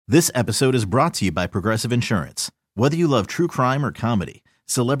This episode is brought to you by Progressive Insurance. Whether you love true crime or comedy,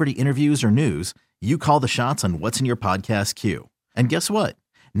 celebrity interviews or news, you call the shots on what's in your podcast queue. And guess what?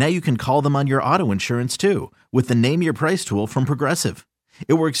 Now you can call them on your auto insurance too with the Name Your Price tool from Progressive.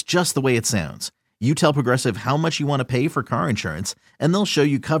 It works just the way it sounds. You tell Progressive how much you want to pay for car insurance, and they'll show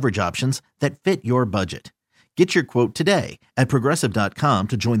you coverage options that fit your budget. Get your quote today at Progressive.com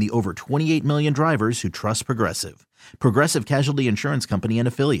to join the over 28 million drivers who trust Progressive. Progressive Casualty Insurance Company and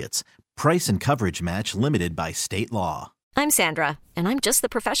Affiliates. Price and coverage match limited by state law. I'm Sandra, and I'm just the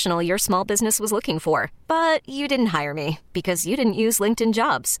professional your small business was looking for. But you didn't hire me because you didn't use LinkedIn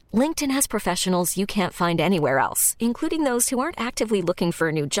Jobs. LinkedIn has professionals you can't find anywhere else, including those who aren't actively looking for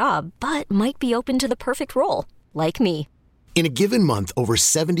a new job, but might be open to the perfect role, like me. In a given month, over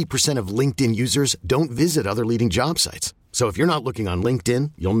 70% of LinkedIn users don't visit other leading job sites. So if you're not looking on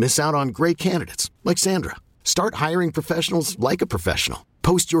LinkedIn, you'll miss out on great candidates like Sandra. Start hiring professionals like a professional.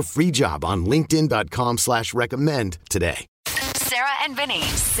 Post your free job on linkedin.com/recommend today. Sarah and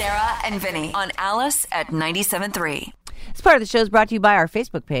Vinny on Alice at 97.3. This part of the show is brought to you by our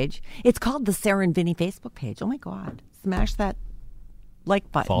Facebook page. It's called the Sarah and Vinny Facebook page. Oh my God. Smash that like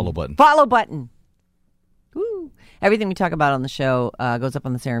button. Follow button. Woo. Everything we talk about on the show goes up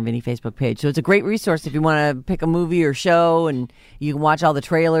on the Sarah and Vinny Facebook page. So it's a great resource if you want to pick a movie or show, and you can watch all the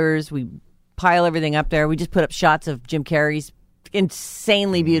trailers. We pile everything up there. We just put up shots of Jim Carrey's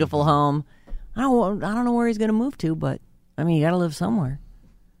insanely beautiful home. I don't know where he's going to move to, but I mean, you got to live somewhere.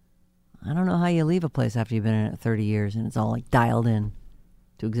 I don't know how you leave a place after you've been in it 30 years and it's all like dialed in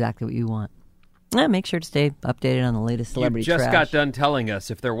to exactly what you want. Make sure to stay updated on the latest celebrity trash. You just got done telling us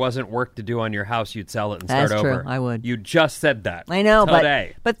if there wasn't work to do on your house, you'd sell it and start over. That's true. I would. You just said that. I know,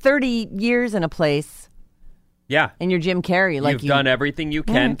 today. but 30 years in a place. Yeah. And you're Jim Carrey. You've done everything you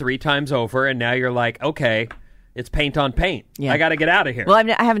can 3 times over, and now you're like, okay, it's paint on paint. Yeah. I got to get out of here. Well,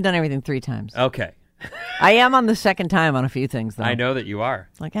 I haven't done everything 3 times. Okay. I am on the second time on a few things, though. I know that you are.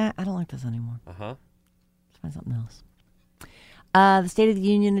 Like, I don't like this anymore. Uh-huh. Let's find something else. The State of the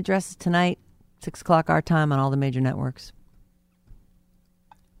Union address is tonight, 6 o'clock our time on all the major networks.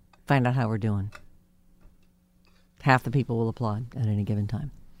 Find out how we're doing. Half the people will applaud at any given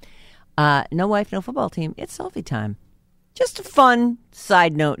time. No wife, no football team. It's selfie time. Just a fun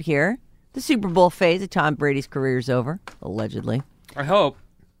side note here. The Super Bowl phase of Tom Brady's career is over, allegedly. I hope.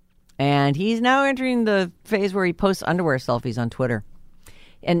 And he's now entering the phase where he posts underwear selfies on Twitter.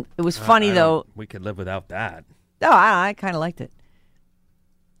 And it was funny, though. We could live without that. No, I kind of liked it.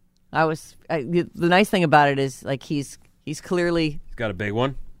 The nice thing about it is, like, he's clearly... He's got a big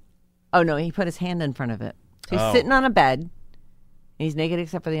one? Oh, no, he put his hand in front of it. So he's sitting on a bed. And he's naked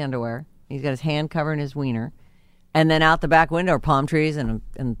except for the underwear. He's got his hand covering his wiener. And then out the back window are palm trees and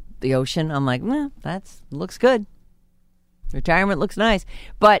the ocean. I'm like, looks good. Retirement looks nice.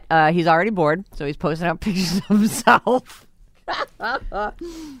 But he's already bored, so he's posting out pictures of himself.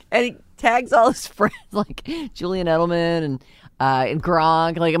 And he tags all his friends, like Julian Edelman and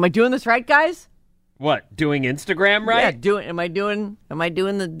Gronk. Like, am I doing this right, guys? What, doing Instagram right? Yeah, am I doing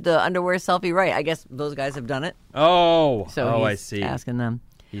the underwear selfie right? I guess those guys have done it. Oh, so I see. Asking them.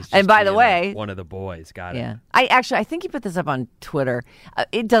 And by the way, one of the boys got it. Yeah, I think he put this up on Twitter.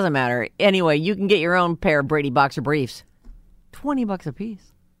 It doesn't matter. Anyway, you can get your own pair of Brady boxer briefs, $20 a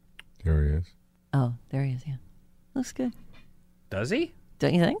piece. There he is. Oh, there he is. Yeah, looks good. Does he?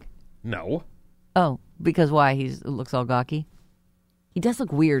 Don't you think? No. Oh, because why? He looks all gawky. He does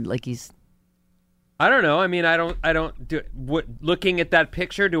look weird, like he's. I don't know. I mean, I don't do. Looking at that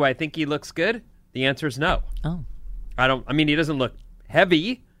picture, do I think he looks good? The answer is no. Oh. I mean, he doesn't look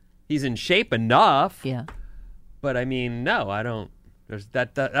heavy. He's in shape enough. Yeah. But I mean, no, I don't. There's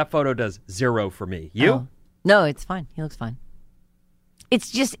that photo does 0 for me. You? Oh. No, it's fine. He looks fine. It's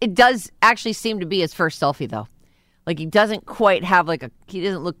just, it does actually seem to be his first selfie, though. Like, he doesn't quite have he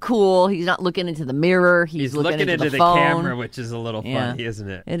doesn't look cool. He's not looking into the mirror. He's looking into the phone. Camera, which is a little funny, isn't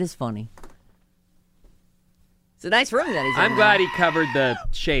it? It is funny. It's a nice room that he's in. I'm glad he covered the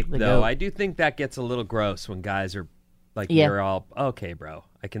shape, though. goat. I do think that gets a little gross when guys are like, you're all, okay, bro,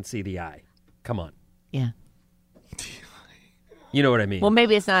 I can see the eye. Come on. Yeah. You know what I mean? Well,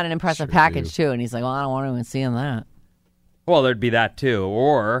 maybe it's not an impressive package, too. And he's like, well, I don't want anyone seeing that. Well, there'd be that, too.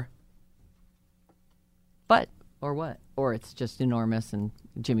 Or what? Or it's just enormous and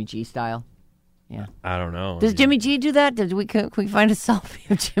Jimmy G style. Yeah. I don't know. Does Jimmy G do that? Can we find a selfie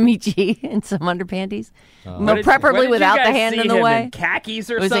of Jimmy G in some underpanties? Preferably without the hand in the way. In khakis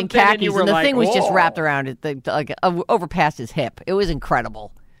or something? It was in khakis, and the thing was just wrapped around it, over past his hip. It was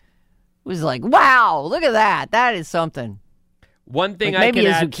incredible. It was like, wow, look at that. That is something. One thing I can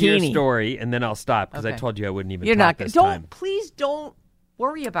add to your story, and then I'll stop, because I told you I wouldn't even talk this time. Please don't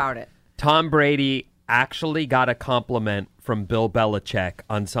worry about it. Tom Brady actually got a compliment from Bill Belichick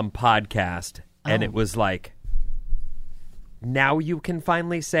on some podcast, and it was like, now you can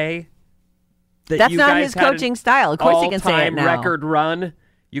finally say that that's you not guys his had coaching style. Of course he can say it all-time now. record run.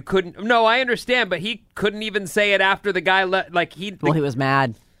 You couldn't. No, I understand, but he couldn't even say it after the guy he was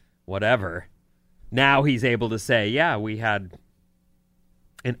mad. Whatever. Now he's able to say, yeah, we had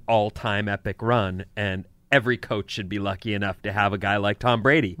an all-time epic run, and every coach should be lucky enough to have a guy like Tom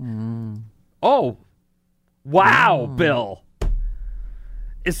Brady. Oh, wow, Bill.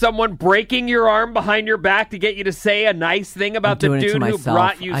 Is someone breaking your arm behind your back to get you to say a nice thing about the dude who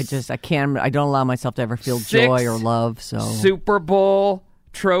brought you? I don't allow myself to ever feel joy or love. So Super Bowl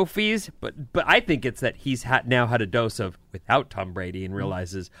trophies, but I think it's that he's now had a dose of without Tom Brady and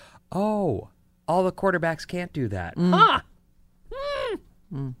realizes, all the quarterbacks can't do that. Huh?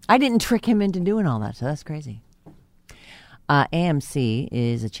 I didn't trick him into doing all that, so that's crazy. AMC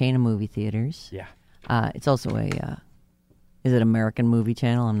is a chain of movie theaters. Yeah. It's also is it American Movie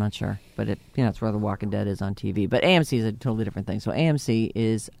Channel? I'm not sure, but it's where The Walking Dead is on TV. But AMC is a totally different thing. So AMC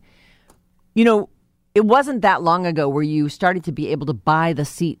is, it wasn't that long ago where you started to be able to buy the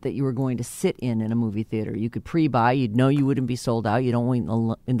seat that you were going to sit in a movie theater. You could pre-buy. You'd know you wouldn't be sold out. You don't wait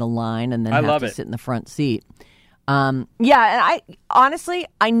in the line and then have to sit in the front seat. And I honestly,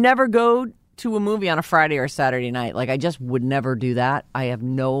 I never go to a movie on a Friday or Saturday night. Like, I just would never do that. I have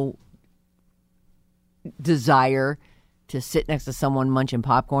no desire to sit next to someone munching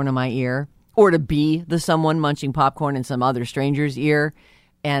popcorn in my ear or to be the someone munching popcorn in some other stranger's ear.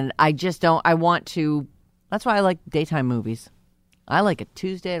 And I just don't. I want to. That's why I like daytime movies. I like a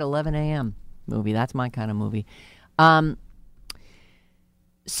Tuesday at 11 a.m. movie. That's my kind of movie.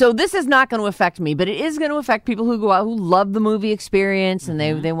 So this is not going to affect me, but it is going to affect people who go out, who love the movie experience, and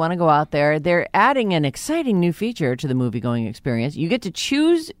they want to go out there. They're adding an exciting new feature to the movie-going experience. You get to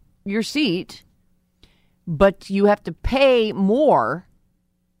choose your seat, but you have to pay more,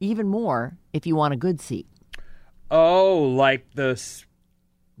 even more, if you want a good seat. Oh, like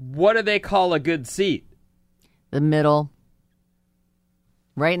what do they call a good seat? The middle.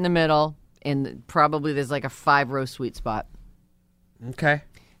 Right in the middle. And probably there's like a 5-row sweet spot. Okay.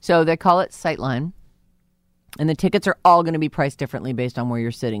 So they call it Sightline. And the tickets are all going to be priced differently based on where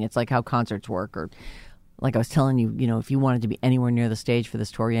you're sitting. It's like how concerts work. Or like I was telling you, if you wanted to be anywhere near the stage for this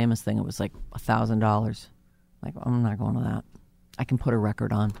Tori Amos thing, it was like $1,000. Like, I'm not going to that. I can put a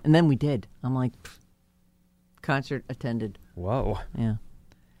record on. And then we did. I'm like, concert attended. Whoa. Yeah.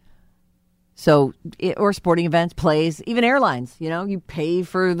 So, or sporting events, plays, even airlines, you pay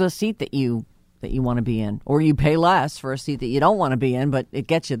for the seat that you want to be in, or you pay less for a seat that you don't want to be in, but it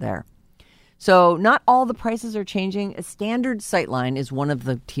gets you there. So not all the prices are changing. A standard Sightline is one of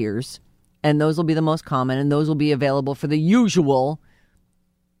the tiers, and those will be the most common, and those will be available for the usual.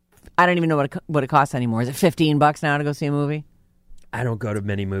 I don't even know what it costs anymore. Is it $15 now to go see a movie? I don't go to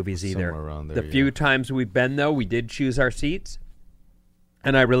many movies either. Somewhere around there, the few times we've been, though, we did choose our seats.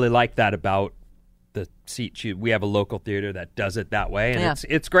 And I really like that about the seat. We have a local theater that does it that way, and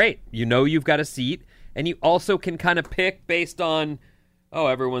it's great. You've got a seat, and you also can kind of pick based on,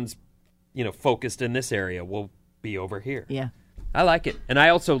 everyone's, focused in this area. We'll be over here. Yeah. I like it. And I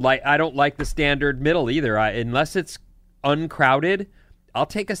also I don't like the standard middle either. Unless it's uncrowded, I'll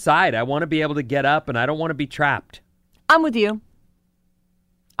take a side. I want to be able to get up, and I don't want to be trapped. I'm with you.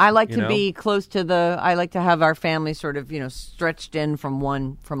 I like to be close to I like to have our family sort of, stretched in from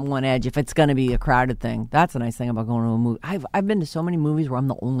one edge if it's going to be a crowded thing. That's a nice thing about going to a movie. I've been to so many movies where I'm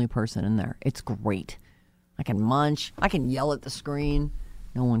the only person in there. It's great. I can munch. I can yell at the screen.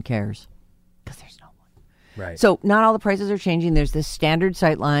 No one cares because there's no one. Right. So not all the prices are changing. There's this standard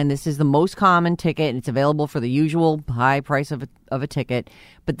Sightline. This is the most common ticket, and it's available for the usual high price of a ticket.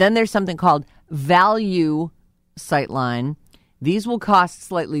 But then there's something called Value Sightline. These will cost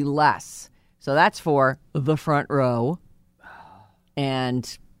slightly less. So that's for the front row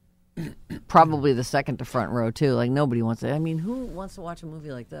and probably the second to front row, too. Like, nobody wants to. I mean, who wants to watch a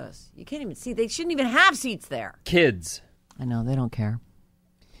movie like this? You can't even see. They shouldn't even have seats there. Kids. I know. They don't care.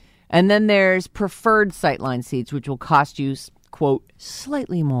 And then there's preferred Sightline seats, which will cost you, quote,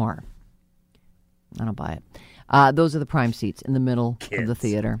 slightly more. I don't buy it. Those are the prime seats in the middle of the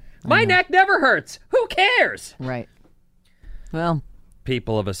theater. My neck never hurts. Who cares? Right. Well,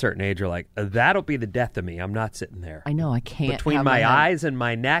 people of a certain age are like, that'll be the death of me. I'm not sitting there. I know. I can't. Between my eyes and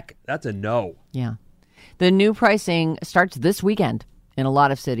my neck, that's a no. Yeah. The new pricing starts this weekend in a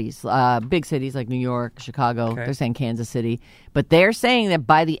lot of cities, big cities like New York, Chicago. Okay. They're saying Kansas City. But they're saying that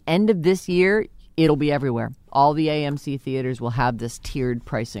by the end of this year, It'll be everywhere. All the AMC theaters will have this tiered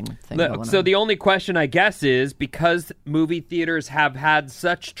pricing thing going on. So the only question, I guess, is because movie theaters have had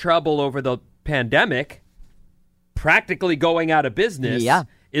such trouble over the pandemic, practically going out of business,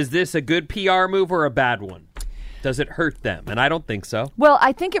 is this a good PR move or a bad one? Does it hurt them? And I don't think so. Well,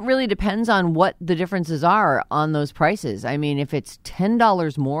 I think it really depends on what the differences are on those prices. I mean, if it's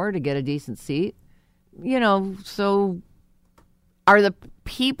 $10 more to get a decent seat, so are the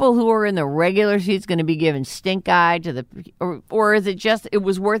people who are in the regular seats going to be given stink eye to the, or is it just, it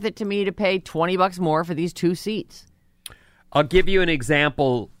was worth it to me to pay $20 more for these 2 seats? I'll give you an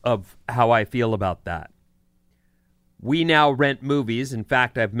example of how I feel about that. We now rent movies. In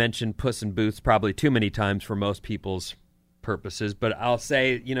fact, I've mentioned Puss in Boots probably too many times for most people's purposes, but I'll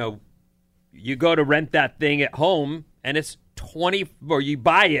say, you go to rent that thing at home and it's or you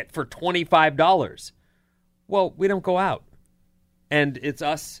buy it for $25. Well, we don't go out. And it's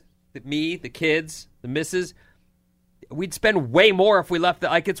us, me, the kids, the missus. We'd spend way more if we left it.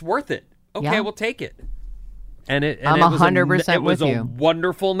 Like, it's worth it. Okay, we'll take it. And I'm 100% with you. It was a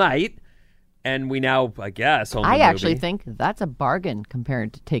wonderful night. And we now, I guess, own the movie. Actually think that's a bargain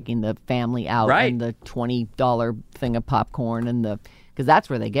compared to taking the family out and the $20 thing of popcorn because that's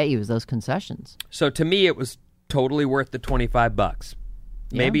where they get you is those concessions. So to me, it was totally worth the $25.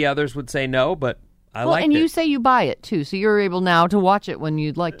 Maybe others would say no, but I liked it. And you say you buy it too, so you're able now to watch it when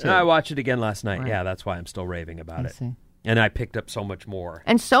you'd like to. I watched it again last night. Right. Yeah, that's why I'm still raving about it. See. And I picked up so much more.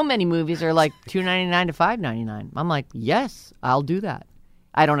 And so many movies are like $2.99 to $5.99. I'm like, yes, I'll do that.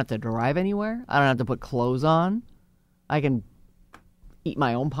 I don't have to drive anywhere. I don't have to put clothes on. I can eat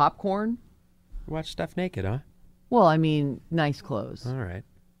my own popcorn. Watch stuff naked, huh? Well, I mean, nice clothes. All right.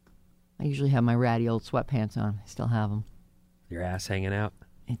 I usually have my ratty old sweatpants on. I still have them. Your ass hanging out?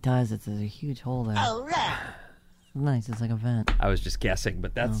 It does. There's a huge hole there. All right. Nice. It's like a vent. I was just guessing,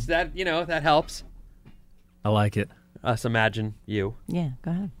 but that helps. I like it. Us imagine you. Yeah,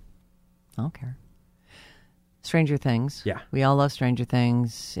 go ahead. I don't care. Stranger Things. Yeah. We all love Stranger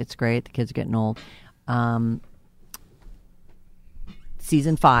Things. It's great. The kids are getting old.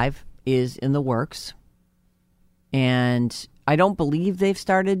 Season 5 is in the works. And I don't believe they've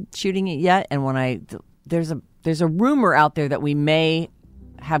started shooting it yet. And there's a rumor out there that we may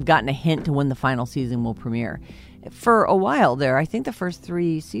have gotten a hint to when the final season will premiere. For a while there, I think the first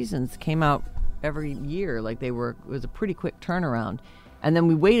 3 seasons came out every year. Like it was a pretty quick turnaround. And then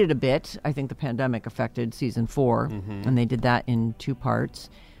we waited a bit. I think the pandemic affected season 4, and they did that in 2 parts.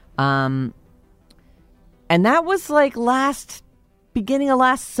 And that was like beginning of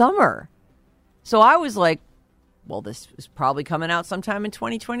last summer. So I was like, well, this is probably coming out sometime in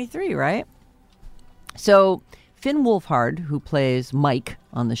 2023, right? So Finn Wolfhard, who plays Mike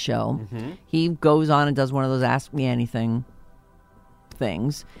on the show, he goes on and does one of those Ask Me Anything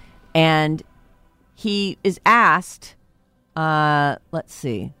things. And he is asked... let's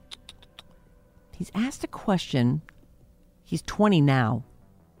see. He's asked a question. He's 20 now.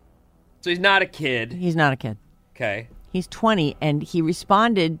 So he's not a kid. He's not a kid. Okay. He's 20, and he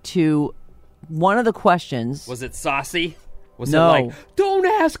responded to one of the questions. Was it saucy? Was No. it like, don't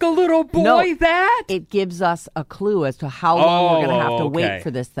ask a little boy that? It gives us a clue as to how long we're going to have to wait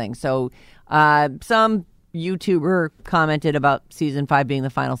for this thing. So some YouTuber commented about season 5 being the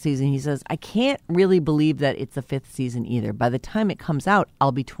final season. He says, I can't really believe that it's the 5th season either. By the time it comes out,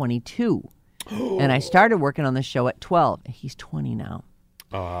 I'll be 22. And I started working on the show at 12. He's 20 now.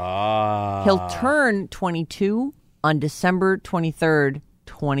 He'll turn 22 on December 23rd,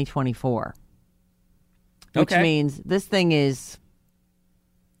 2024. Which means this thing is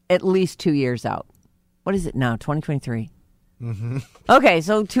at least 2 years out. What is it now? 2023? Mm-hmm. Okay,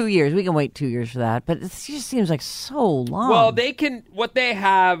 so 2 years. We can wait 2 years for that, but it just seems like so long. Well, what they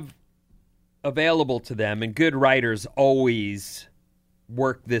have available to them, and good writers always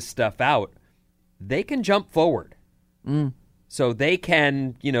work this stuff out, they can jump forward. So they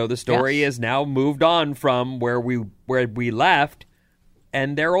can, the story is now moved on from where we left,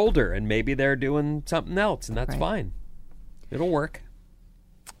 and they're older, and maybe they're doing something else, and that's fine. It'll work.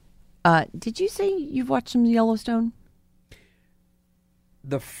 Did you say you've watched some Yellowstone?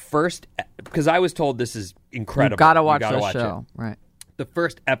 The first, because I was told this is incredible. You've got to watch the show. Right. The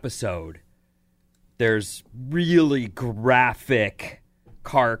first episode, there's really graphic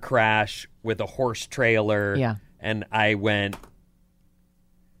car crash with a horse trailer. Yeah. And I went,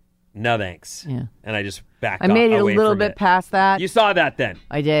 no thanks. Yeah. And I just backed I made it a away little from bit it. past that. You saw that then.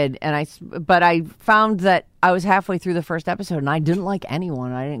 I did. But I found that I was halfway through the first episode and I didn't like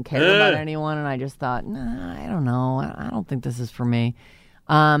anyone. I didn't care about anyone. And I just thought, nah, I don't know. I don't think this is for me.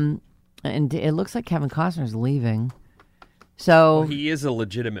 And it looks like Kevin Costner's leaving. So he is a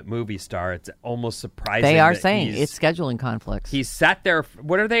legitimate movie star. It's almost surprising. They are saying it's scheduling conflicts. He's sat there.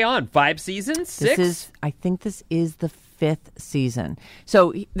 What are they on? 5 seasons? 6? I think this is the 5th season.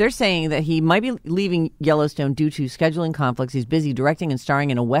 So they're saying that he might be leaving Yellowstone due to scheduling conflicts. He's busy directing and starring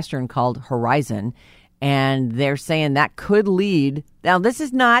in a Western called Horizon. And they're saying that could lead. Now, this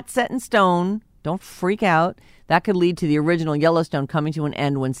is not set in stone. Don't freak out. That could lead to the original Yellowstone coming to an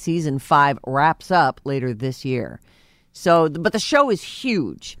end when season 5 wraps up later this year. So, but the show is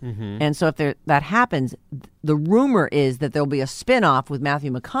huge. And so if that happens, the rumor is that there'll be a spinoff with Matthew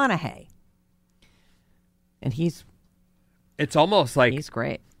McConaughey. And it's almost like he's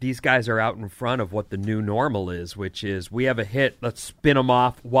great. These guys are out in front of what the new normal is, which is we have a hit, let's spin them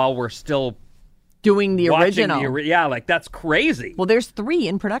off while we're still doing the original. Yeah, like that's crazy. Well, there's 3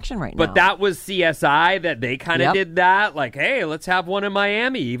 in production right now. But that was CSI that they kind of did that. Like, hey, let's have one in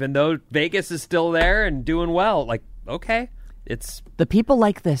Miami, even though Vegas is still there and doing well. Like, okay, it's the people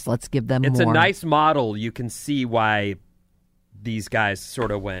like this. Let's give them it's more. A nice model. You can see why these guys sort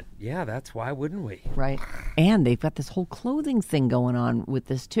of went, yeah, that's why wouldn't we? Right. And they've got this whole clothing thing going on with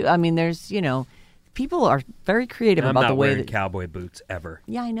this, too. I mean, there's, people are very creative about the way that... I'm not wearing cowboy boots ever.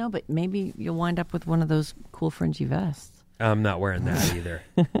 Yeah, I know, but maybe you'll wind up with one of those cool fringy vests. I'm not wearing that either.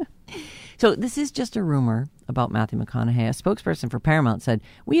 So this is just a rumor about Matthew McConaughey. A spokesperson for Paramount said,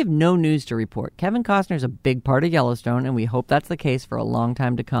 "We have no news to report. Kevin Costner is a big part of Yellowstone, and we hope that's the case for a long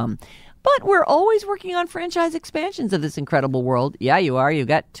time to come. But we're always working on franchise expansions of this incredible world." Yeah, you are. You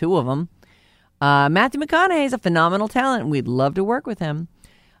got 2 of them. Matthew McConaughey is a phenomenal talent, and we'd love to work with him.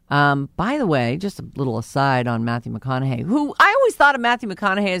 By the way, just a little aside on Matthew McConaughey, who I always thought of Matthew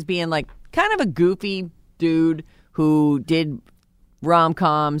McConaughey as being like kind of a goofy dude who did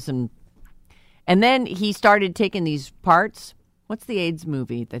rom-coms and then he started taking these parts. What's the AIDS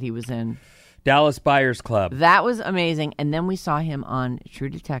movie that he was in? Dallas Buyers Club. That was amazing. And then we saw him on True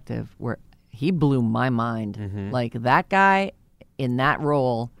Detective where he blew my mind. Like that guy in that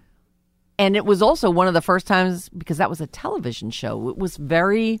role. And it was also one of the first times, because that was a television show, it was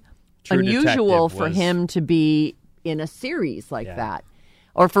very unusual for him to be in a series like that.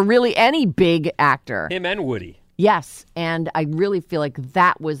 Or for really any big actor. Him and Woody. Yes. And I really feel like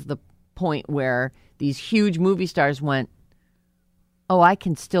that was the point where these huge movie stars went, oh, I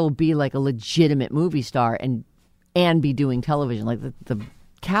can still be like a legitimate movie star and be doing television. Like the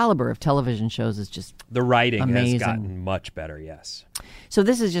caliber of television shows is just the writing amazing. Has gotten much better, yes. So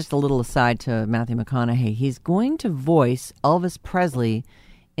this is just a little aside to Matthew McConaughey. He's going to voice Elvis Presley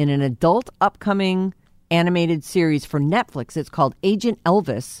in an adult upcoming animated series for Netflix. It's called Agent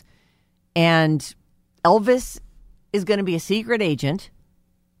Elvis. And Elvis is going to be a secret agent.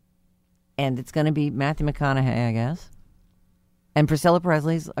 And it's going to be Matthew McConaughey, I guess. And Priscilla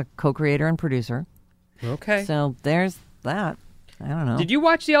Presley's a co-creator and producer. Okay. So there's that. I don't know. Did you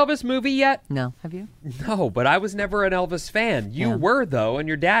watch the Elvis movie yet? No. Have you? No, but I was never an Elvis fan. You were, though, and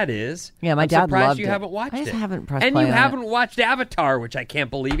your dad is. Yeah, my dad loved you it. haven't watched I just haven't pressed and play you on haven't it. watched Avatar, which I can't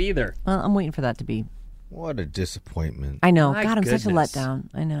believe either. Well, I'm waiting for that to be. What a disappointment. I know. My God, I'm such a goodness. letdown.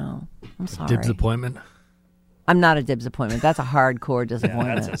 I know. I'm sorry. Dibs appointment. I'm not a dibs appointment. That's a hardcore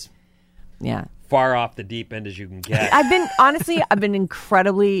disappointment. That's as Yeah. far off the deep end as you can get. I've been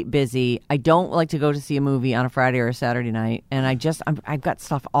incredibly busy. I don't like to go to see a movie on a Friday or a Saturday night, and I've got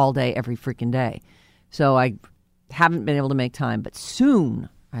stuff all day, every freaking day. So I haven't been able to make time, but soon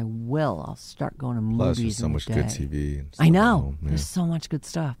I will. I'll start going to Plus, movies. there's so much good TV. And stuff I at know. home, yeah. There's so much good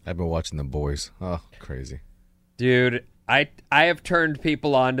stuff. I've been watching The Boys. Oh, crazy. Dude, I have turned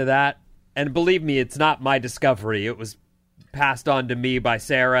people onto that, and believe me, it's not my discovery. It was passed on to me by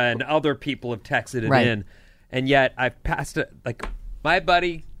Sarah, and other people have texted it in, and yet I've passed it. Like my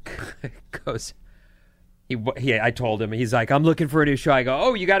buddy goes, I told him, he's like, I'm looking for a new show. I go,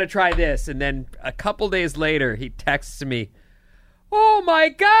 oh, you got to try this, and then a couple days later, he texts me, oh my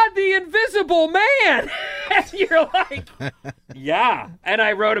God, The Invisible Man, and you're like, yeah, and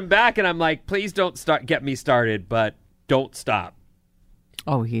I wrote him back, and I'm like, please don't get me started, but don't stop.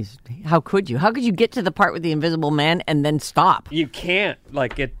 Oh, how could you? How could you get to the part with the Invisible Man and then stop? You can't.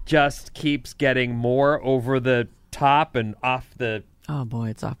 Like, it just keeps getting more over the top and off the... Oh, boy,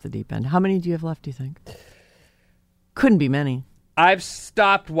 it's off the deep end. How many do you have left, do you think? Couldn't be many. I've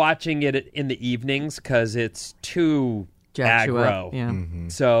stopped watching it in the evenings because it's too aggro. Yeah. Mm-hmm.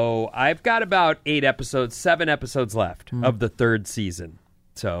 So I've got about 7 episodes left of the 3rd season.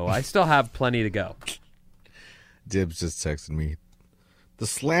 So I still have plenty to go. Dibs just texted me. The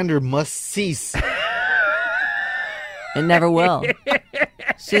slander must cease. It never will.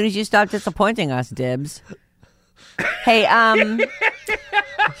 As soon as you stop disappointing us, Dibs. Hey,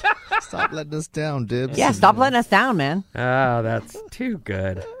 Stop letting us down, Dibs. Yeah, stop letting us down, man. Oh, that's too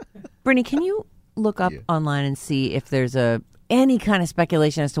good. Brittany, can you look up online and see if there's any kind of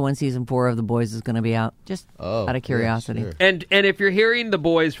speculation as to when season 4 of The Boys is going to be out? Just out of curiosity. Yeah, sure. And if you're hearing The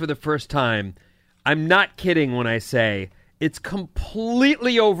Boys for the first time, I'm not kidding when I say it's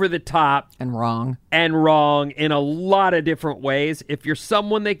completely over the top. And wrong in a lot of different ways. If you're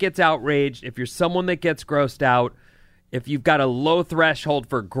someone that gets outraged, if you're someone that gets grossed out, if you've got a low threshold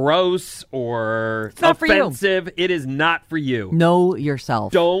for gross or offensive, it is not for you. Know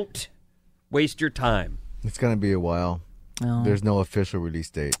yourself. Don't waste your time. It's going to be a while. Oh. There's no official release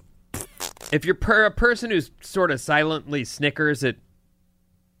date. If you're a person who's sort of silently snickers at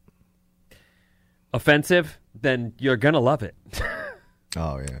offensive, then you're going to love it.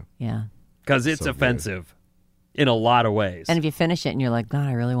 Oh, yeah. Yeah. Because it's so offensive in a lot of ways. And if you finish it and you're like, God,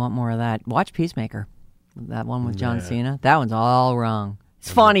 I really want more of that, watch Peacemaker. That one with John Cena. That one's all wrong.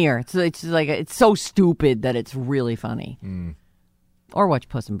 It's funnier. It's like it's so stupid that it's really funny. Or watch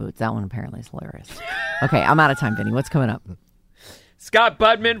Puss in Boots. That one apparently is hilarious. Okay, I'm out of time, Vinny. What's coming up? Scott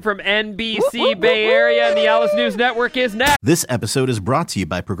Budman from NBC Bay Area and the Alice News Network is next. This episode is brought to you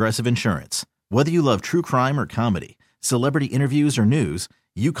by Progressive Insurance. Whether you love true crime or comedy, celebrity interviews or news,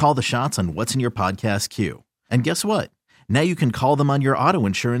 you call the shots on what's in your podcast queue. And guess what? Now you can call them on your auto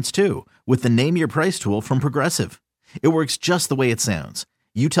insurance too with the Name Your Price tool from Progressive. It works just the way it sounds.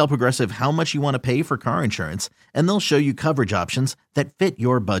 You tell Progressive how much you want to pay for car insurance, and they'll show you coverage options that fit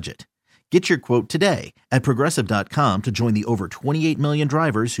your budget. Get your quote today at Progressive.com to join the over 28 million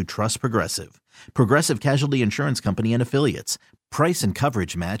drivers who trust Progressive. Progressive Casualty Insurance Company and Affiliates. Price and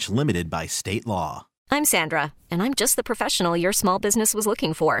coverage match limited by state law. I'm Sandra, and I'm just the professional your small business was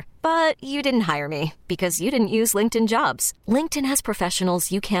looking for. But you didn't hire me because you didn't use LinkedIn Jobs. LinkedIn has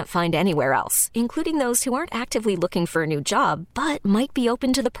professionals you can't find anywhere else, including those who aren't actively looking for a new job, but might be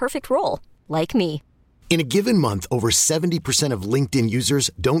open to the perfect role, like me. In a given month, over 70% of LinkedIn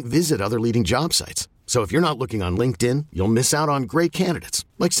users don't visit other leading job sites. So if you're not looking on LinkedIn, you'll miss out on great candidates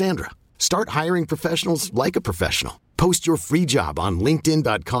like Sandra. Start hiring professionals like a professional. Post your free job on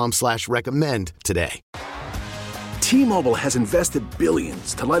linkedin.com/recommend today. T-Mobile has invested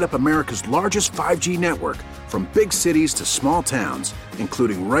billions to light up America's largest 5G network, from big cities to small towns,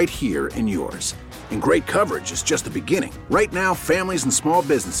 including right here in yours. And great coverage is just the beginning. Right now, families and small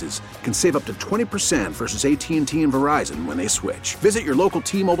businesses can save up to 20% versus AT&T and Verizon when they switch. Visit your local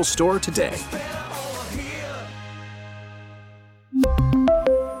T-Mobile store today.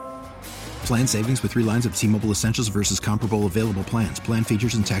 Plan savings with 3 lines of T-Mobile Essentials versus comparable available plans. Plan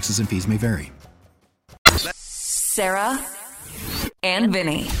features and taxes and fees may vary. Sarah and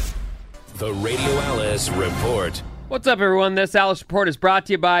Vinny. The Radio Alice Report. What's up, everyone? This Alice Report is brought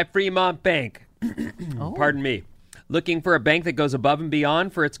to you by Fremont Bank. Pardon me. Looking for a bank that goes above and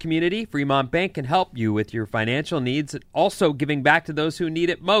beyond for its community? Fremont Bank can help you with your financial needs, also giving back to those who need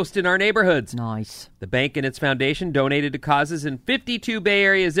it most in our neighborhoods. Nice. The bank and its foundation donated to causes in 52 Bay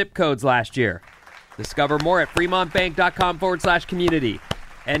Area zip codes last year. Discover more at fremontbank.com/community.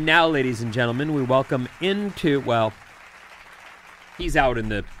 And now, ladies and gentlemen, we welcome into, well, he's out in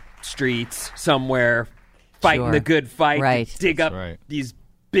the streets somewhere fighting the good fight. Right. To dig up these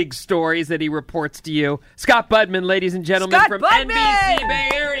big stories that he reports to you. Scott Budman, ladies and gentlemen, Scott from Budman! NBC Bay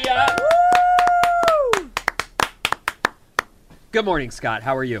Area. Woo! Good morning, Scott.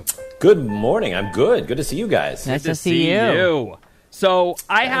 How are you? Good morning. I'm good. Good to see you guys. Nice to see you. So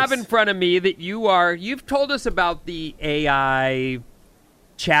I have in front of me that you've told us about the AI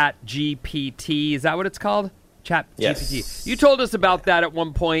Chat GPT. Is that what it's called? Chat GPT. Yes. You told us about that at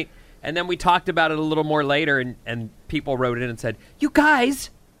one point, and then we talked about it a little more later, and people wrote in and said, you guys,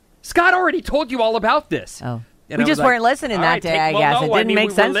 Scott already told you all about this. Oh. And we I was just like, weren't listening all that right, day, I guess. It didn't make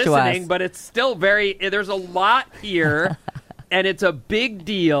sense to us. But it's still there's a lot here, and it's a big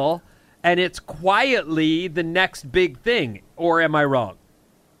deal, and it's quietly the next big thing. Or am I wrong?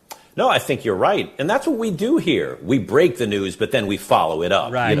 No, I think you're right. And that's what we do here. We break the news, but then we follow it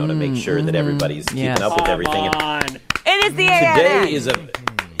up, to make sure that everybody's keeping up with everything. It is the AI. Today is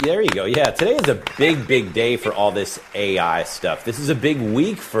there you go. Yeah, today is a big, big day for all this AI stuff. This is a big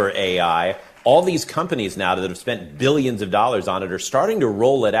week for AI. All these companies now that have spent billions of dollars on it are starting to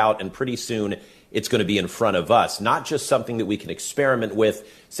roll it out, and pretty soon it's going to be in front of us. Not just something that we can experiment with,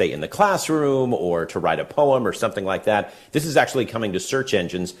 say, in the classroom or to write a poem or something like that. This is actually coming to search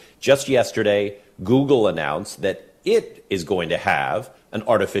engines. Just yesterday, Google announced that it is going to have an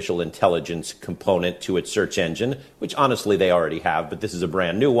artificial intelligence component to its search engine, which honestly they already have, but this is a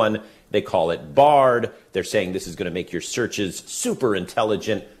brand new one. They call it Bard. They're saying this is going to make your searches super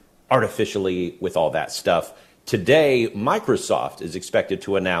intelligent, artificially, with all that stuff. Today, Microsoft is expected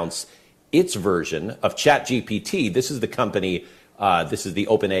to announce its version of ChatGPT. This is the company, this is the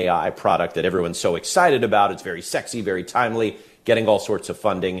OpenAI product that everyone's so excited about. It's very sexy, very timely, getting all sorts of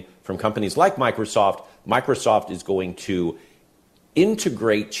funding from companies like Microsoft. Microsoft is going to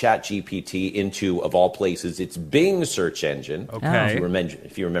integrate ChatGPT into, of all places, its Bing search engine. Okay.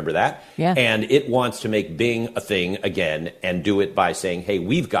 If you remember that. Yeah. And it wants to make Bing a thing again and do it by saying, hey,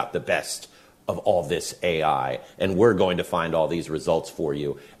 we've got the best of all this AI, and we're going to find all these results for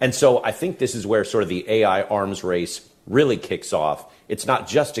you. And so I think this is where sort of the AI arms race really kicks off. It's not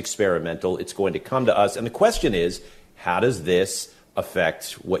just experimental. It's going to come to us. And the question is, how does this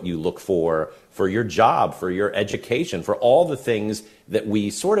affect what you look for your job, for your education, for all the things that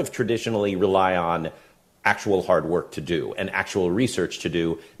we sort of traditionally rely on actual hard work to do and actual research to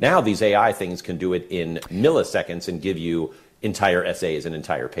do? Now these AI things can do it in milliseconds and give you entire essays and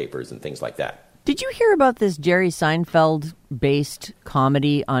entire papers and things like that. Did you hear about this Jerry Seinfeld-based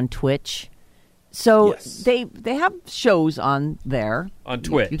comedy on Twitch? So Yes. they have shows on there. On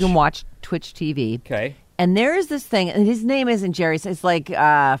Twitch. You can watch Twitch TV. Okay. And there is this thing, and his name isn't Jerry. It's like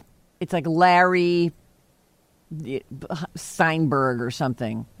Larry Steinberg or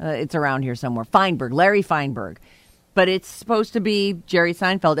something. It's around here somewhere. Larry Feinberg. But it's supposed to be Jerry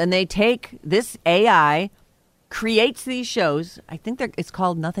Seinfeld. And they take this AI, creates these shows. I think it's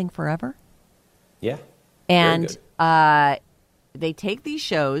called Nothing Forever. Yeah. And they take these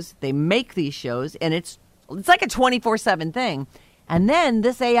shows, they make these shows, and it's like a 24/7 thing. And then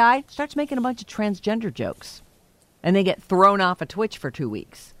this AI starts making a bunch of transgender jokes. And they get thrown off of Twitch for 2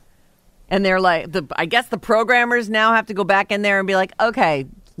 weeks. And they're like, I guess the programmers now have to go back in there and be like, okay,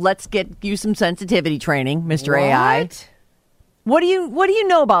 let's get you some sensitivity training, Mr. AI. What do you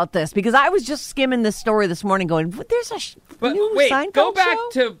know about this? Because I was just skimming this story this morning going, there's a new Seinfeld go back show?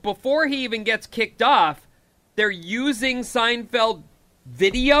 to before he even gets kicked off, they're using Seinfeld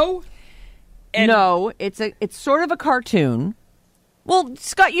video? No, it's sort of a cartoon. Well,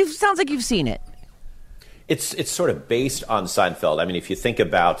 Scott, sounds like you've seen it. It's sort of based on Seinfeld. I mean, if you think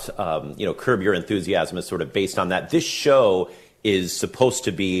about, Curb Your Enthusiasm is sort of based on that. This show is supposed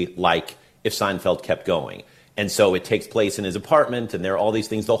to be like if Seinfeld kept going. And so it takes place in his apartment, and there are all these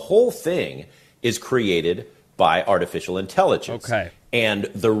things. The whole thing is created by artificial intelligence. Okay. And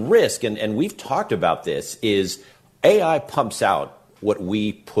the risk, and we've talked about this, is AI pumps out what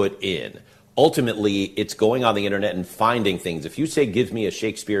we put in. Ultimately, it's going on the internet and finding things. If you say, give me a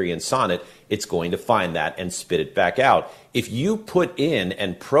Shakespearean sonnet, it's going to find that and spit it back out. If you put in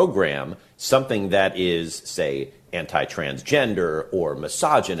and program something that is, say, anti-transgender or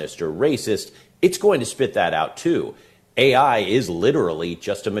misogynist or racist, it's going to spit that out too. AI is literally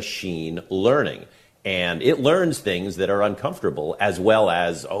just a machine learning. And it learns things that are uncomfortable as well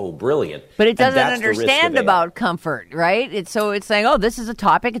as, brilliant. But it doesn't understand about comfort, right? It's saying, this is a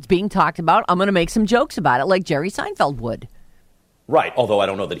topic, it's being talked about, I'm going to make some jokes about it like Jerry Seinfeld would. Right, although I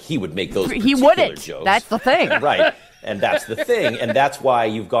don't know that he would make those particular he wouldn't. Jokes. That's the thing. Right, and that's the thing. And that's why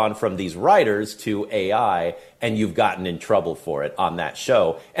you've gone from these writers to AI, and you've gotten in trouble for it on that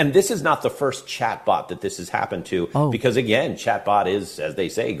show. And this is not the first chatbot that this has happened to, because, again, chatbot is, as they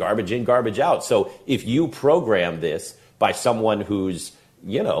say, garbage in, garbage out. So if you program this by someone who's,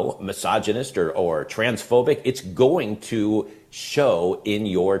 misogynist or transphobic, it's going to show in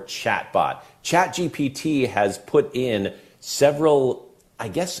your chatbot. ChatGPT has put in several,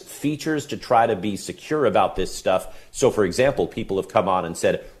 features to try to be secure about this stuff. So, for example, people have come on and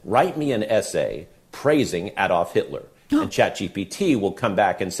said, write me an essay praising Adolf Hitler. And ChatGPT will come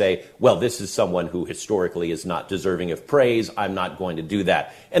back and say, well, this is someone who historically is not deserving of praise. I'm not going to do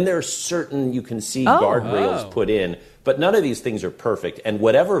that. And there are certain, you can see guardrails put in, but none of these things are perfect. And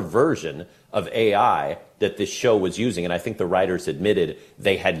whatever version of AI that this show was using, and I think the writers admitted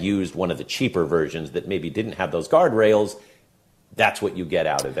they had used one of the cheaper versions that maybe didn't have those guardrails, that's what you get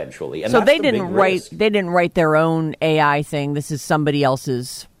out eventually. And so that's they didn't write their own AI thing. This is somebody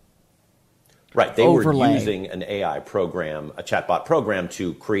else's. Right. They overlay. were using an AI program, a chatbot program,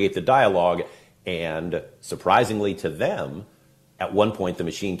 to create the dialogue. And surprisingly to them, at one point, the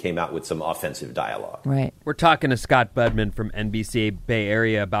machine came out with some offensive dialogue. Right. We're talking to Scott Budman from NBC Bay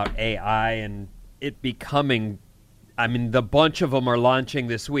Area about AI and it becoming, the bunch of them are launching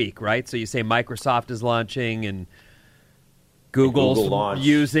this week, right? So you say Microsoft is launching and Google's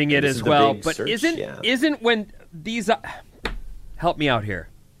using it as well. But isn't when these help me out here.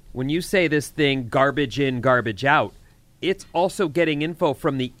 When you say this thing garbage in, garbage out, it's also getting info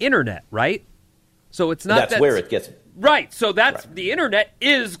from the internet, right? So it's not that's where it gets right. So that's the internet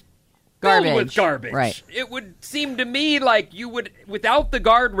is filled with garbage. Right. It would seem to me like you would, without the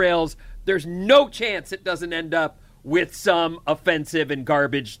guardrails, there's no chance it doesn't end up with some offensive and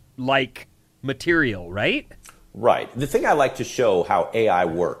garbage-like material, right? Right. The thing I like to show how AI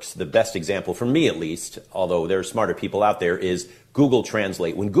works, the best example for me at least, although there are smarter people out there, is Google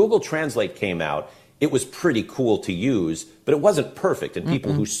Translate. When Google Translate came out, it was pretty cool to use, but it wasn't perfect. And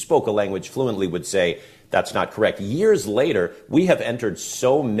people who spoke a language fluently would say, that's not correct. Years later, we have entered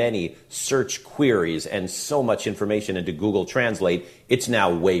so many search queries and so much information into Google Translate, it's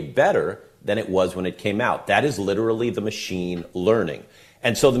now way better than it was when it came out. That is literally the machine learning.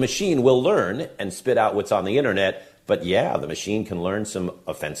 And so the machine will learn and spit out what's on the internet. But yeah, the machine can learn some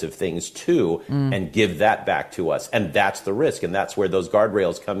offensive things too and give that back to us. And that's the risk. And that's where those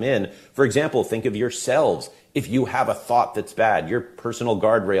guardrails come in. For example, think of yourselves. If you have a thought that's bad, your personal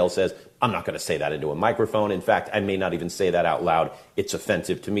guardrail says, I'm not going to say that into a microphone. In fact, I may not even say that out loud. It's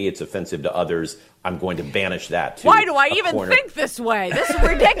offensive to me. It's offensive to others. I'm going to banish that to Why do I even think this way? This is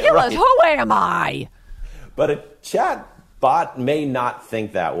ridiculous. Right. Who am I? But a chat bot may not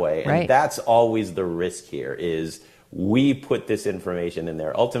think that way. And that's always the risk here is we put this information in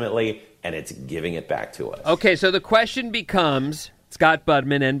there ultimately, and it's giving it back to us. Okay, so the question becomes, Scott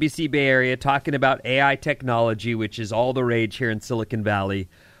Budman, NBC Bay Area, talking about AI technology, which is all the rage here in Silicon Valley.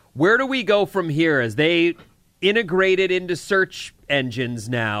 Where do we go from here as they integrate it into search engines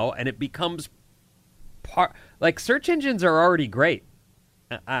now, and it becomes like search engines are already great.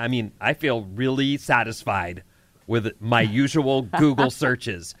 I mean, I feel really satisfied with my usual Google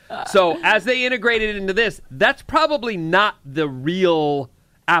searches. So as they integrate it into this, that's probably not the real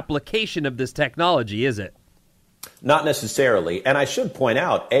application of this technology, is it? Not necessarily. And I should point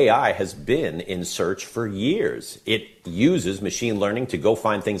out, AI has been in search for years. It uses machine learning to go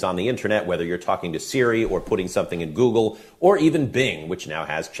find things on the internet, whether you're talking to Siri or putting something in Google or even Bing, which now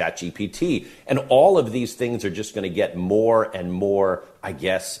has ChatGPT. And all of these things are just going to get more and more, I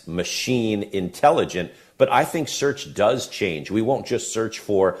guess, machine intelligent. But I think search does change. We won't just search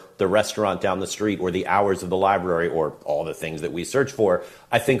for the restaurant down the street or the hours of the library or all the things that we search for.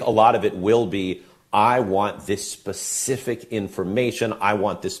 I think a lot of it will be, I want this specific information. I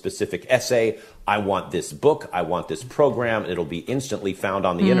want this specific essay. I want this book. I want this program. It'll be instantly found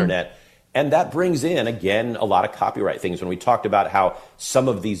on the internet. And that brings in, again, a lot of copyright things. When we talked about how some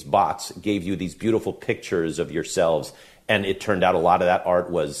of these bots gave you these beautiful pictures of yourselves, and it turned out a lot of that art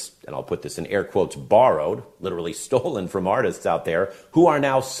was, and I'll put this in air quotes, borrowed, literally stolen from artists out there who are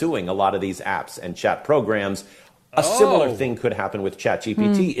now suing a lot of these apps and chat programs. A similar thing could happen with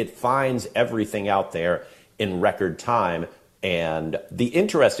ChatGPT. It finds everything out there in record time. And the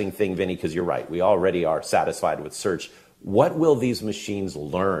interesting thing, Vinny, because you're right, we already are satisfied with search. What will these machines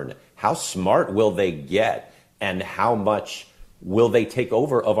learn? How smart will they get? And how much will they take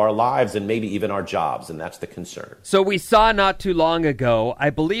over of our lives and maybe even our jobs? And that's the concern. So we saw not too long ago, I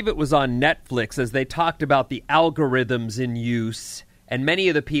believe it was on Netflix, as they talked about the algorithms in use. And many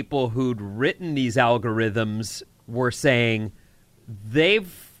of the people who'd written these algorithms were saying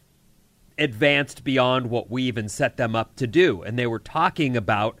they've advanced beyond what we even set them up to do. And they were talking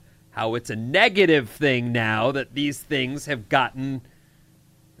about how it's a negative thing now that these things have gotten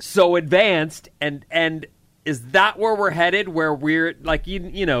so advanced. And is that where we're headed, where we're like,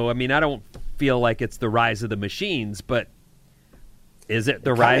 you know, I mean, I don't feel like it's the rise of the machines, but is it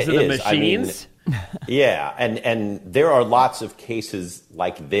the rise of the machines? I mean, yeah. And there are lots of cases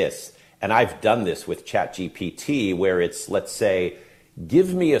like this. And I've done this with ChatGPT where it's, let's say,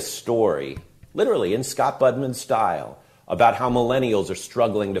 give me a story, literally in Scott Budman style, about how millennials are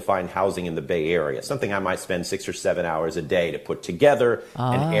struggling to find housing in the Bay Area, something I might spend 6 or 7 hours a day to put together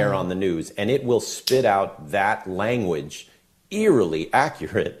and air on the news. And it will spit out that language, eerily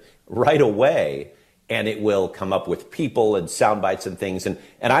accurate, right away. And it will come up with people and sound bites and things. And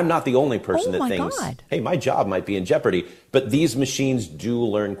I'm not the only person that thinks, hey, my job might be in jeopardy. But these machines do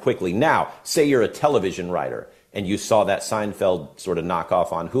learn quickly. Now, say you're a television writer and you saw that Seinfeld sort of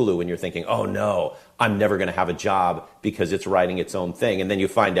knockoff on Hulu and you're thinking, oh, no, I'm never going to have a job because it's writing its own thing. And then you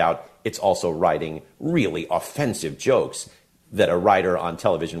find out it's also writing really offensive jokes that a writer on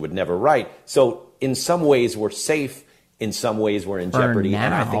television would never write. So in some ways, we're safe. In some ways, we're in jeopardy,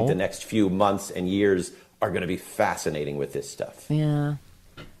 and I think the next few months and years are going to be fascinating with this stuff. Yeah.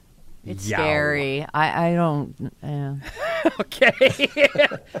 It's scary. I don't... Okay.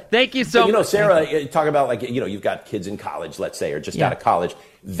 Thank you so much. You know, Sarah, you talk about, like, you know, you've got kids in college, let's say, or just out of college.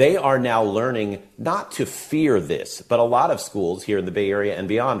 They are now learning not to fear this, but a lot of schools here in the Bay Area and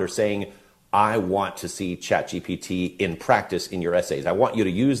beyond are saying, I want to see ChatGPT in practice in your essays. I want you to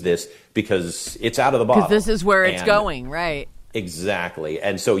use this because it's out of the bottle. Because this is where it's going, right? Exactly.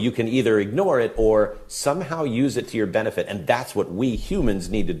 And so you can either ignore it or somehow use it to your benefit. And that's what we humans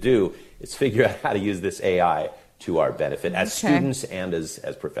need to do, is figure out how to use this AI to our benefit as students and as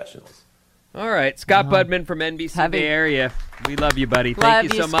professionals. All right. Scott Budman from NBC Bay Area. We love you, buddy.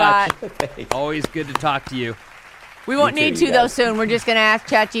 Thank you so much. Always good to talk to you. We won't need to, though, soon. We're just going to ask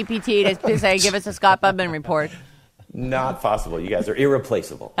ChatGPT to say, give us a Scott Budman report. Not possible. You guys are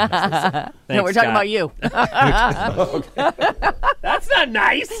irreplaceable. Thanks, no, we're talking about you. That's not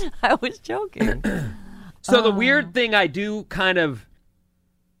nice. I was joking. So the weird thing I do kind of,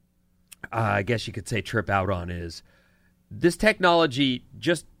 I guess you could say, trip out on is this technology,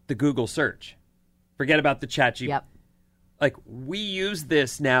 just the Google search. Forget about the ChatGPT. Yep. Like, we use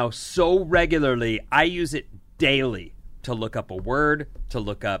this now so regularly. I use it daily to look up a word, to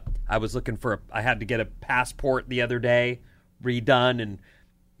look up. I was looking for I had to get a passport the other day redone, and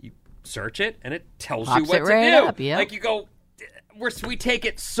you search it and it tells you what to do. Up, yep. Like, you go, we take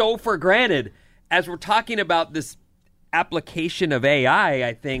it so for granted. As we're talking about this application of AI,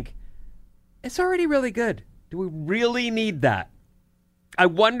 I think it's already really good. Do we really need that? I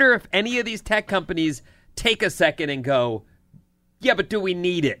wonder if any of these tech companies take a second and go, yeah, but do we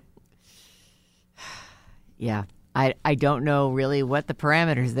need it? Yeah. I don't know really what the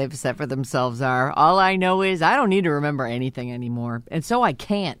parameters they've set for themselves are. All I know is I don't need to remember anything anymore. And so I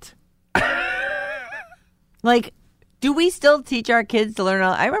can't. Like, do we still teach our kids to learn?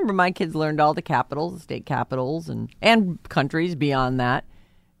 I remember my kids learned all the capitals, the state capitals, and countries beyond that.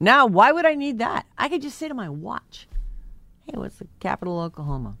 Now, why would I need that? I could just say to my watch, hey, what's the capital of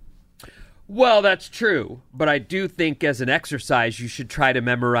Oklahoma? Well, that's true. But I do think as an exercise, you should try to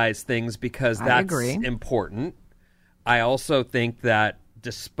memorize things because that's important. I also think that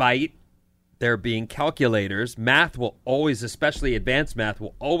despite there being calculators, math will always, especially advanced math,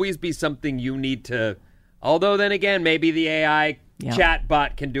 will always be something you need to, although then again, maybe the AI chat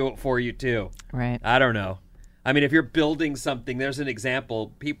bot can do it for you too. Right. I don't know. I mean, if you're building something, there's an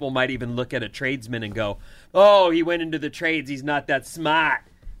example. People might even look at a tradesman and go, oh, he went into the trades. He's not that smart.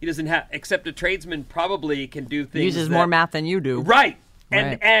 He doesn't have, except a tradesman probably can do things. Uses more math than you do. Right.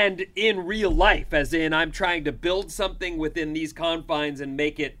 And in real life, as in I'm trying to build something within these confines and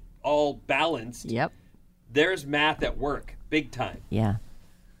make it all balanced. Yep. There's math at work, big time. Yeah.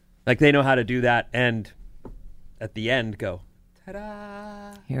 Like they know how to do that and at the end go,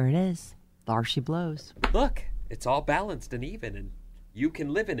 ta-da. Here it is. There she blows. Look, it's all balanced and even and you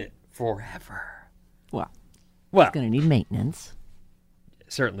can live in it forever. Well, it's going to need maintenance.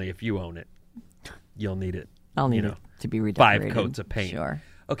 Certainly if you own it, you'll need it. I'll need it to be redecorated. 5 coats of paint. Sure.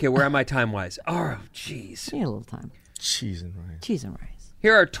 Okay, where am I time-wise? Oh, jeez. Need a little time. Cheese and rice. Cheese and rice.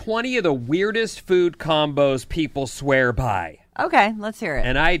 Here are 20 of the weirdest food combos people swear by. Okay, let's hear it.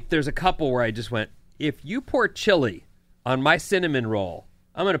 And there's a couple where I just went, if you pour chili on my cinnamon roll,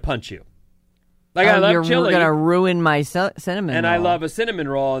 I'm going to punch you. Like, I love chili. You're going to ruin my cinnamon and roll. I love a cinnamon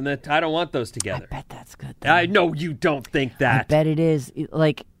roll, and I don't want those together. I bet that's good. I know you don't think that. I bet it is.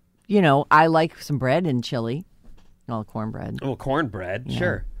 Like, you know, I like some bread and chili. Well, cornbread. Oh, cornbread,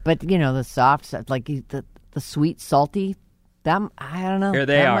 sure. But, you know, the soft, like the sweet, salty, that, I don't know. Here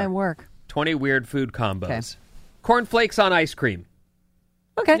they are. That might work. 20 weird food combos. Okay. Cornflakes on ice cream.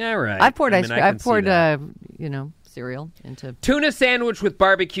 Okay. Yeah, right. I poured ice cream. I poured, cereal into. Tuna sandwich with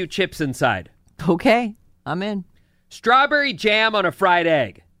barbecue chips inside. Okay. I'm in. Strawberry jam on a fried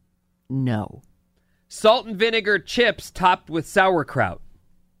egg. No. Salt and vinegar chips topped with sauerkraut.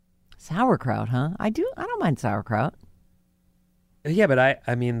 Sauerkraut, huh? I don't mind sauerkraut. Yeah, but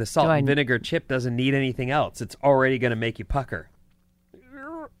I mean, the salt and vinegar chip doesn't need anything else. It's already going to make you pucker.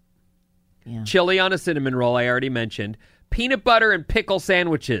 Yeah. Chili on a cinnamon roll, I already mentioned. Peanut butter and pickle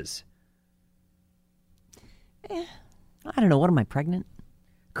sandwiches. I don't know. What am I, pregnant?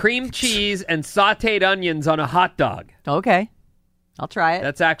 Cream cheese and sautéed onions on a hot dog. Okay. I'll try it.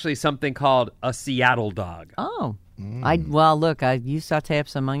 That's actually something called a Seattle dog. Oh. Well, look, you saute up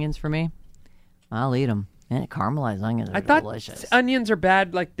some onions for me. I'll eat them. And caramelized onions are delicious. Onions are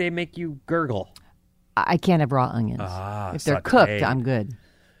bad, like they make you gurgle. I can't have raw onions. If they're cooked, I'm good.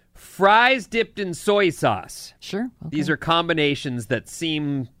 Fries dipped in soy sauce. Sure. Okay. These are combinations that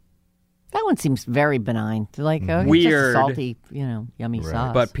seem... That one seems very benign. Like weird. Just salty, yummy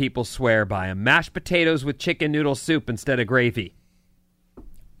sauce. But people swear by them. Mashed potatoes with chicken noodle soup instead of gravy.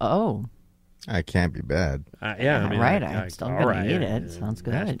 Oh. I can't be bad. Yeah, I mean, right. I'm still going to eat it. Sounds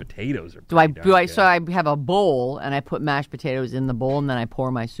good. Mashed potatoes are do I So I have a bowl, and I put mashed potatoes in the bowl, and then I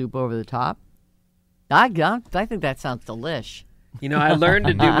pour my soup over the top? I think that sounds delish. You know, I learned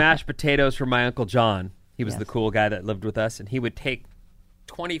to do mashed potatoes from my Uncle John. He was the cool guy that lived with us, and he would take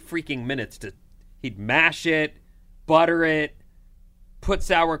 20 freaking minutes he'd mash it, butter it, put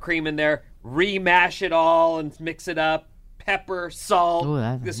sour cream in there, remash it all and mix it up, pepper,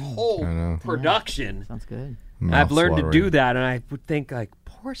 salt, this whole production. Sounds good. I've learned to do that, and I would think, like,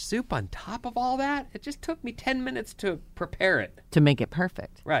 pour soup on top of all that? It just took me 10 minutes to prepare it. To make it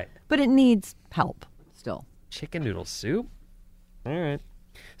perfect. Right. But it needs help still. Chicken noodle soup? All right.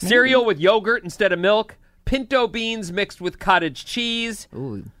 Cereal with yogurt instead of milk. Pinto beans mixed with cottage cheese.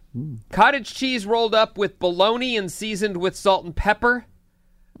 Ooh. Cottage cheese rolled up with bologna and seasoned with salt and pepper.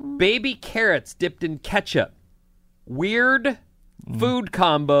 Baby carrots dipped in ketchup. Weird food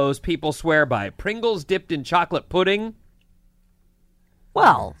combos people swear by. Pringles dipped in chocolate pudding.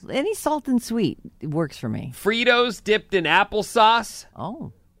 Well, any salt and sweet works for me. Fritos dipped in applesauce.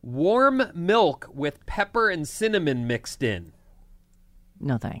 Oh. Warm milk with pepper and cinnamon mixed in.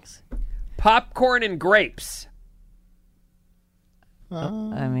 No thanks. Popcorn and grapes.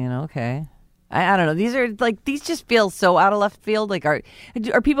 I mean, okay. I don't know. These just feel so out of left field. Like, are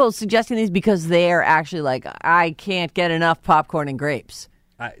people suggesting these because they're actually like, I can't get enough popcorn and grapes?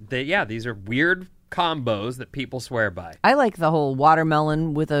 These are weird combos that people swear by. I like the whole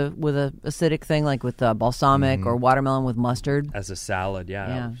watermelon with a acidic thing, like with balsamic or watermelon with mustard. As a salad,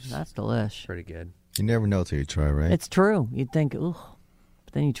 yeah. That's delish. Pretty good. You never know till you try, right? It's true. You'd think, ooh.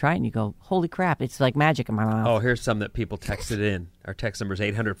 But then you try it and you go, holy crap, it's like magic in my mouth. Oh, here's some that people texted in. Our text number is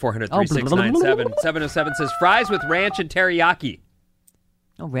 800-400-3697. 707 says, fries with ranch and teriyaki.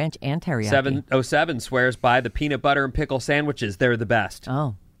 Oh, ranch and teriyaki. 707 swears by the peanut butter and pickle sandwiches. They're the best.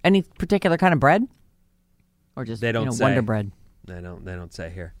 Oh. Any particular kind of bread? Or just, they don't say. Wonder Bread? They don't say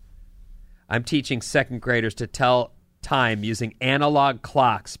here. I'm teaching second graders to tell time using analog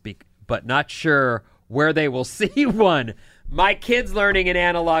clocks, but not sure where they will see one. My kid's learning an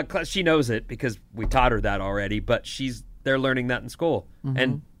analog class. She knows it because we taught her that already, but they're learning that in school. Mm-hmm.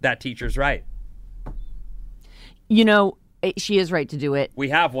 And that teacher's right. You know, she is right to do it. We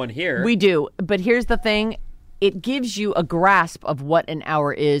have one here. We do. But here's the thing. It gives you a grasp of what an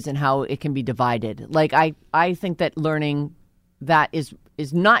hour is and how it can be divided. Like, I think that learning that is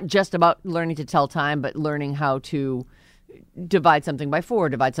not just about learning to tell time, but learning how to divide something by 4,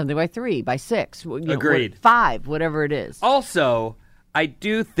 divide something by 3, by 6. Agreed. 5, whatever it is. Also, I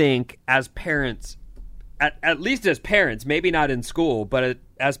do think as parents, at least as parents, maybe not in school, but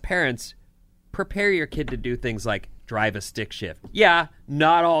as parents, prepare your kid to do things like drive a stick shift. Yeah,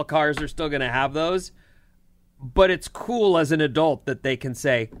 not all cars are still going to have those, but it's cool as an adult that they can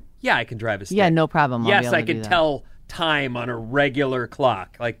say, yeah, I can drive a stick. Yeah, no problem. Yes, I can tell time on a regular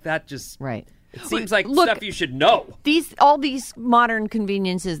clock. Like, that just... Right. It seems like stuff you should know. All these modern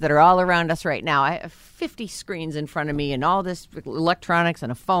conveniences that are all around us right now. I have 50 screens in front of me and all this electronics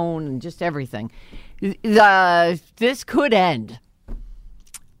and a phone and just everything. This could end.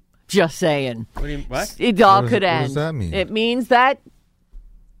 Just saying. What? It all could end. What does that mean? It means that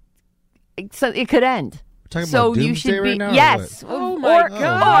it could end. We're talking about doomsday right now? Yes. Oh, my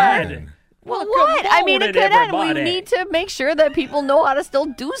God. Well, what? I mean, it could end. We need to make sure that people know how to still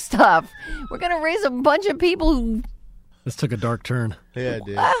do stuff. We're going to raise a bunch of people who... This took a dark turn. Yeah, it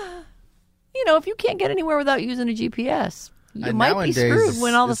did. If you can't get anywhere without using a GPS, you might be screwed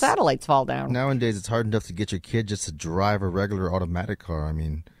when all the satellites fall down. Nowadays, it's hard enough to get your kid just to drive a regular automatic car. I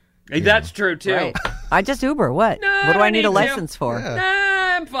mean... That's true, too. Right. I just Uber. What? No, what do I need a license for? Yeah.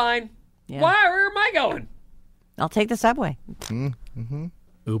 Nah, I'm fine. Yeah. Where am I going? I'll take the subway. Mm-hmm.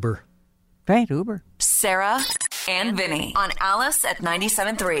 Uber. Right, Uber. Sarah and Vinny on Alice at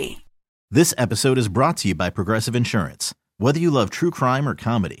 97.3. This episode is brought to you by Progressive Insurance. Whether you love true crime or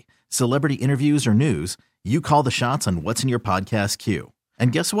comedy, celebrity interviews or news, you call the shots on what's in your podcast queue.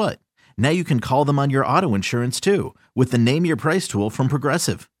 And guess what? Now you can call them on your auto insurance too with the Name Your Price tool from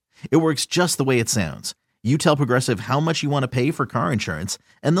Progressive. It works just the way it sounds. You tell Progressive how much you want to pay for car insurance,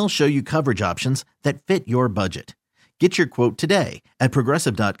 and they'll show you coverage options that fit your budget. Get your quote today at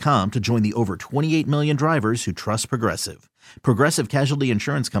Progressive.com to join the over 28 million drivers who trust Progressive. Progressive Casualty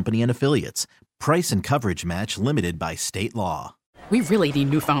Insurance Company and Affiliates. Price and coverage match limited by state law. We really need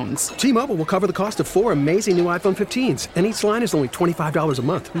new phones. T-Mobile will cover the cost of 4 amazing new iPhone 15s, and each line is only $25 a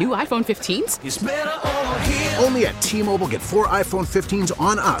month. New iPhone 15s? It's better over here. Only at T-Mobile, get 4 iPhone 15s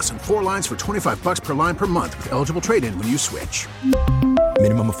on us and 4 lines for $25 per line per month with eligible trade-in when you switch.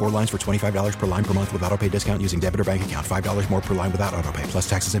 Minimum of 4 lines for $25 per line per month with autopay discount using debit or bank account. $5 more per line without autopay, plus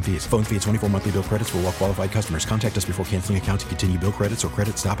taxes and fees. Phone fee at 24 monthly bill credits for well-qualified customers. Contact us before canceling account to continue bill credits or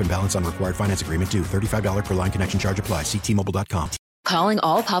credit stop and balance on required finance agreement due. $35 per line connection charge applies. See T-Mobile.com. Calling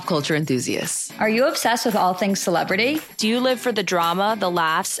all pop culture enthusiasts. Are you obsessed with all things celebrity? Do you live for the drama, the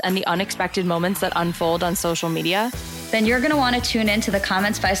laughs, and the unexpected moments that unfold on social media? then you're going to want to tune in to the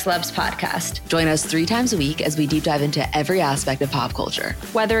Comments by Celebs podcast. Join us 3 times a week as we deep dive into every aspect of pop culture.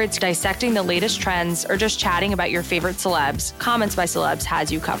 Whether it's dissecting the latest trends or just chatting about your favorite celebs, Comments by Celebs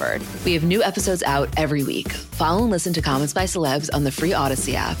has you covered. We have new episodes out every week. Follow and listen to Comments by Celebs on the free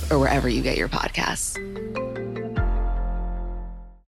Odyssey app or wherever you get your podcasts.